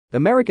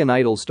American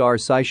Idol star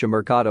Syesha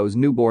Mercado's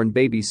newborn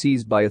baby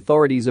seized by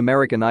authorities.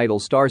 American Idol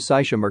star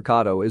Syesha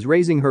Mercado is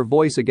raising her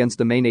voice against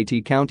the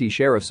Manatee County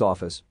Sheriff's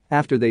Office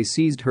after they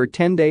seized her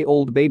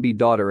 10-day-old baby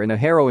daughter in a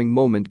harrowing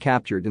moment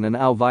captured in a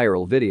now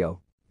viral video.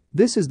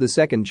 This is the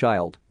second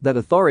child that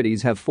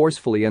authorities have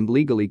forcefully and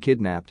legally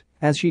kidnapped,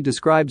 as she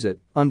describes it,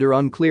 under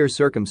unclear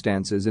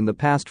circumstances in the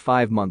past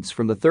 5 months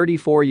from the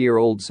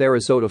 34-year-old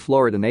Sarasota,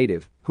 Florida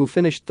native who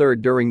finished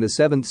third during the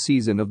 7th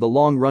season of the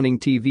long-running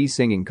TV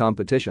singing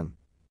competition.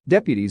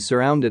 Deputies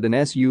surrounded an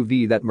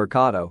SUV that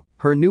Mercado,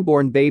 her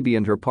newborn baby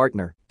and her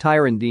partner,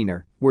 Tyron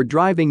Diener, were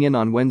driving in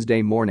on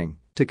Wednesday morning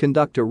to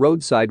conduct a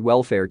roadside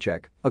welfare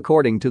check,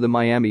 according to the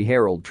Miami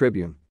Herald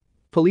Tribune.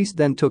 Police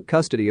then took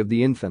custody of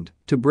the infant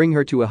to bring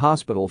her to a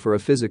hospital for a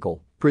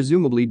physical,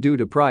 presumably due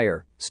to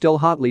prior, still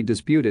hotly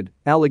disputed,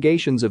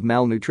 allegations of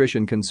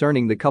malnutrition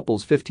concerning the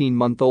couple's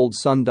 15-month-old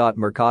son.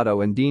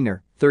 Mercado and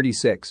Diener,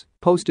 36,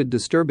 posted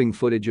disturbing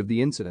footage of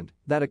the incident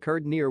that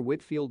occurred near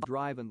Whitfield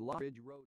Drive and Lockridge Road.